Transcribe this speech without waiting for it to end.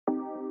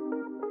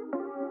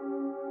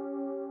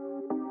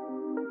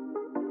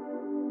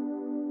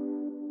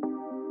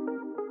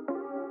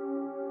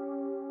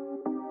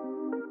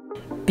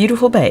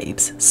Beautiful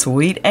babes,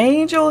 Sweet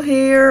Angel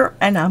here,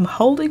 and I'm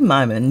holding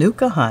my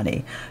Manuka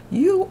honey.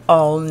 You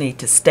all need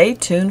to stay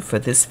tuned for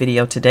this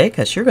video today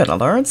because you're going to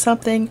learn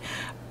something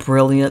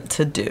brilliant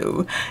to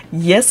do.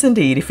 Yes,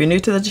 indeed. If you're new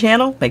to the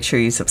channel, make sure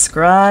you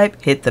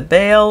subscribe, hit the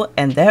bell,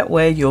 and that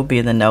way you'll be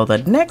in the know the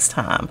next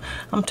time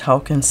I'm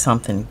talking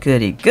something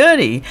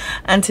goody.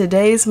 And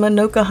today's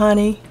Manuka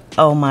honey,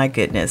 oh my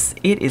goodness,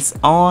 it is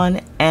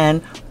on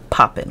and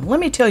popping. Let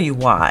me tell you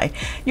why.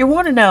 You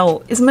want to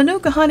know, is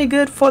Manuka honey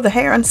good for the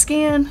hair and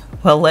skin?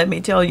 Well, let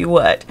me tell you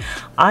what.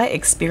 I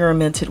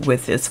experimented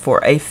with this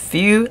for a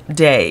few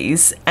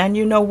days, and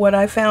you know what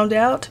I found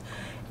out?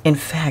 In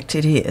fact,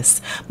 it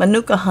is.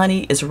 Manuka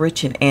honey is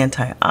rich in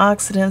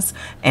antioxidants,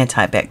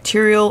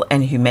 antibacterial,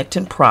 and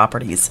humectant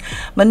properties.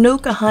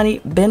 Manuka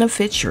honey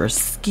benefits your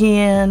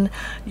skin,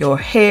 your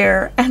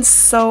hair, and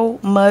so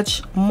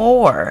much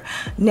more.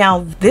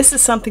 Now, this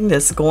is something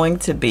that's going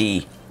to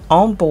be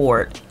on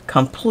board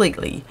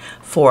completely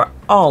for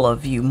all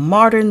of you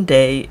modern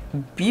day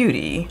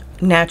beauty,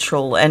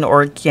 natural and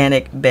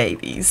organic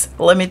babies.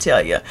 Let me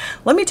tell you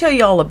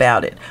all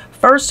about it.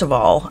 First of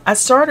all, I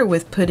started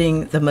with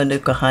putting the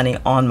Manuka honey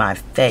on my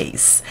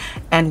face,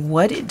 and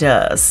what it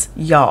does,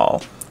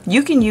 y'all,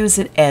 you can use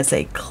it as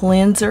a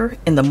cleanser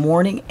in the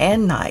morning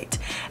and night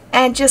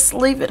and just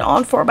leave it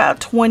on for about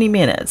 20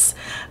 minutes.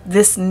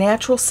 This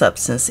natural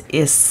substance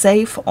is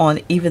safe on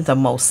even the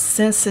most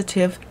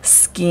sensitive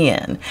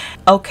skin.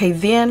 Okay,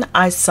 then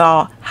I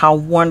saw how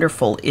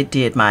wonderful it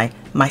did my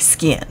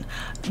skin.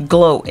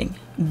 Glowing,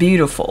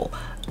 beautiful.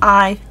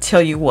 I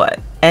tell you what,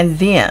 and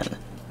then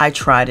I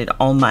tried it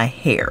on my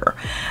hair,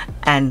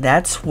 and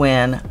that's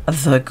when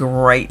the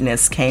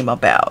greatness came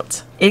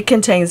about. It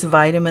contains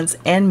vitamins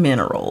and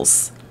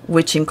minerals,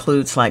 which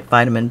includes like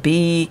vitamin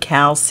B,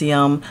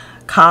 calcium,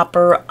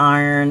 copper,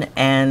 iron,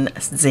 and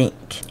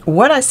zinc.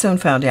 What I soon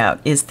found out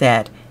is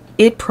that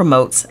it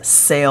promotes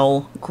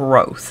cell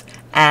growth.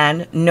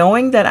 And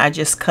knowing that I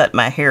just cut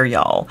my hair,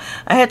 y'all,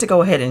 I had to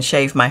go ahead and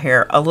shave my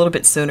hair a little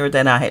bit sooner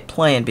than I had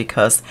planned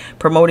because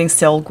promoting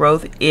cell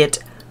growth, it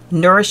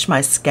nourished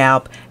my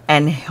scalp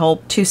and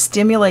helped to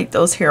stimulate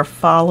those hair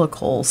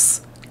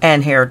follicles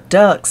and hair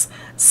ducts,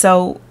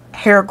 so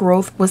hair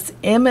growth was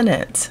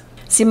imminent.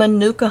 See,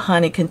 Manuka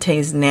honey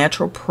contains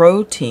natural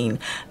protein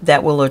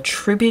that will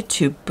attribute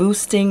to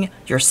boosting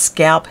your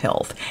scalp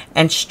health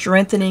and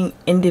strengthening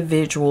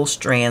individual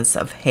strands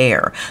of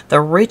hair.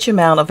 The rich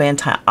amount of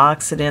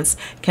antioxidants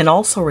can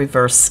also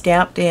reverse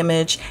scalp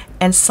damage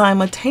and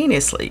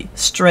simultaneously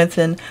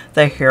strengthen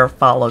the hair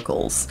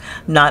follicles.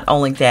 Not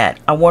only that,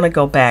 I want to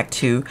go back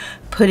to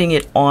putting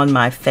it on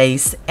my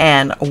face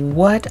and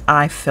what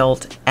I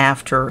felt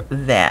after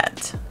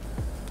that.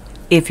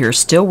 If you're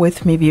still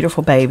with me,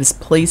 beautiful babes,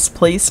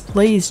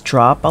 please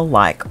drop a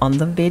like on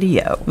the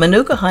video.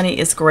 Manuka honey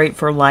is great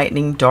for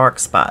lightening dark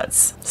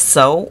spots.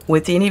 So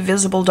with any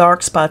visible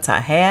dark spots I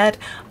had,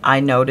 I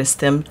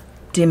noticed them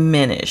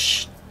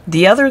diminish.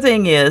 The other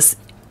thing is,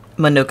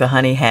 Manuka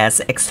honey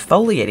has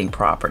exfoliating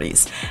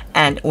properties,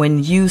 and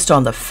when used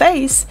on the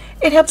face,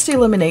 it helps to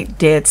eliminate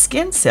dead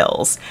skin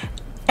cells.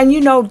 And you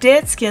know,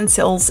 dead skin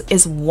cells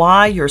is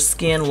why your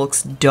skin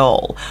looks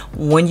dull.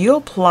 When you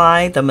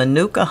apply the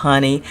Manuka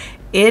honey,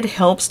 it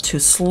helps to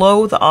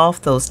slow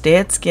off those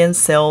dead skin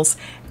cells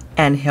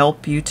and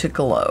help you to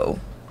glow.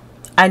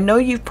 I know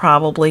you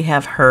probably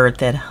have heard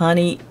that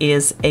honey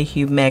is a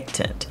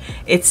humectant.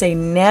 It's a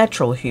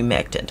natural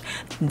humectant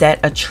that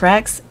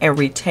attracts and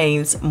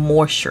retains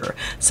moisture.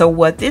 So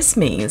what this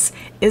means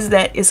is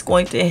that it's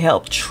going to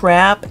help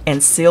trap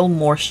and seal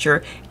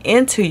moisture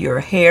into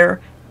your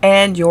hair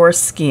and your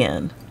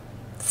skin.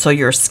 So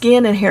your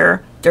skin and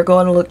hair, they're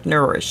going to look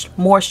nourished,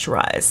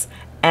 moisturized,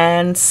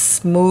 and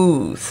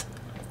smooth,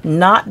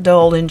 not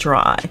dull and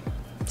dry.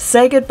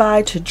 Say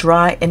goodbye to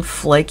dry and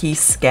flaky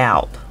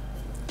scalp.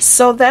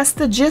 So that's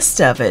the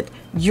gist of it.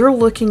 You're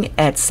looking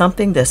at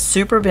something that's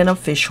super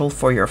beneficial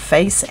for your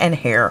face and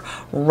hair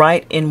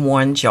right in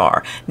one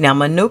jar. Now,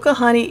 Manuka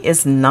honey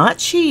is not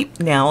cheap.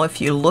 Now, if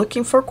you're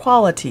looking for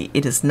quality,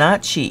 it is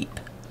not cheap.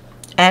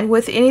 And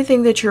with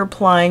anything that you're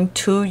applying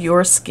to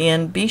your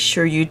skin, be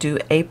sure you do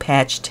a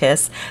patch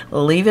test.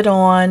 Leave it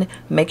on.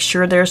 Make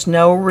sure there's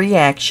no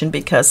reaction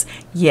because,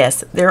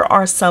 yes, there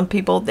are some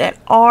people that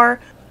are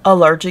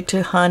allergic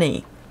to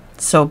honey.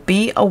 So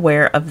be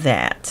aware of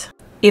that.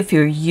 If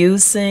you're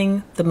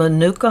using the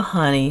Manuka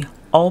honey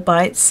all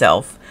by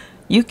itself,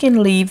 you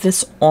can leave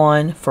this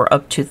on for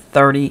up to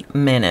 30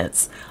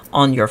 minutes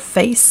on your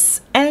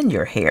face and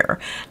your hair,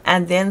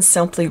 and then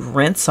simply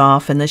rinse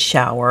off in the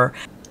shower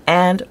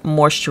and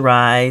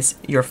moisturize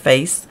your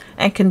face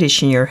and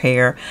condition your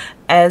hair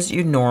as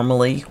you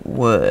normally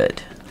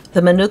would.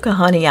 The Manuka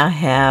honey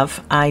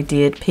I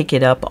did pick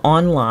it up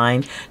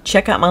online.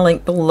 Check out my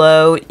link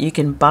below. You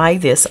can buy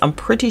this, I'm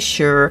pretty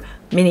sure,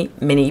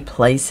 many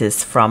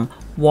places, from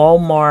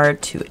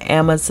Walmart to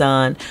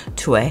Amazon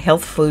to a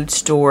health food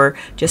store.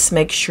 Just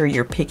make sure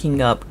you're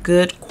picking up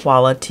good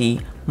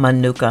quality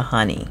Manuka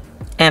honey.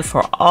 And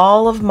for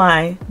all of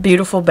my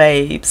beautiful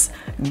babes,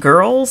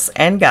 girls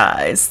and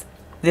guys,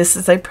 This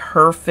is a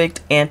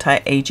perfect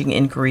anti-aging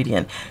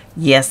ingredient.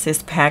 Yes,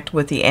 it's packed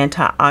with the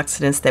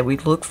antioxidants that we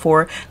look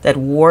for that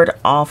ward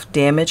off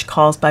damage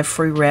caused by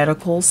free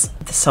radicals.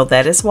 So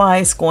that is why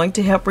it's going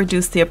to help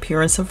reduce the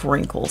appearance of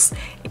wrinkles.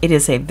 It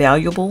is a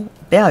valuable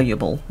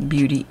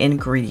beauty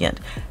ingredient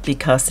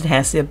because it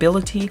has the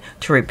ability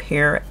to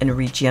repair and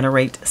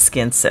regenerate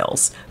skin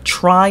cells.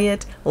 Try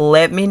it.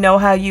 Let me know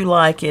how you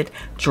like it.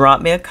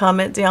 Drop me a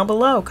comment down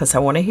below because I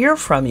want to hear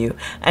from you.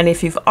 And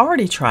if you've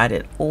already tried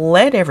it,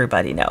 let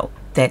everybody know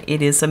that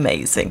it is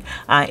amazing.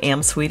 I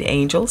am Sweet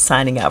Angel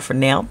signing out for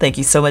now. Thank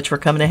you so much for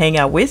coming to hang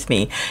out with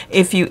me.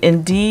 If you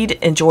indeed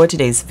enjoyed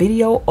today's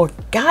video or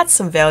got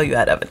some value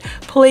out of it,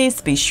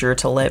 please be sure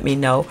to let me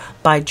know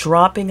by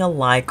dropping a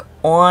like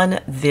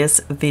on this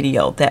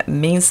video. That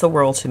means the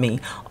world to me.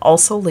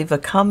 Also, leave a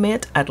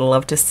comment. I'd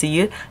love to see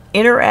you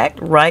interact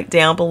right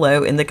down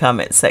below in the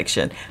comment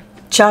section.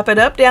 Chop it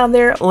up down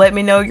there. Let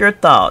me know your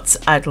thoughts.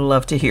 I'd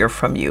love to hear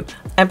from you.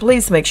 And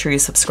please make sure you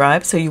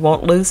subscribe so you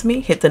won't lose me.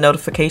 Hit the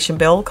notification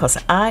bell because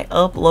I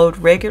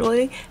upload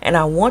regularly and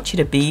I want you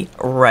to be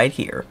right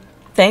here.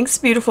 Thanks,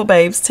 beautiful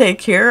babes. Take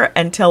care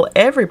and tell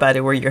everybody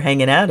where you're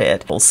hanging out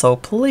at. Also,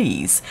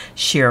 please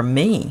share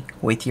me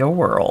with your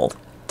world.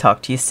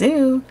 Talk to you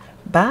soon.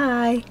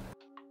 Bye.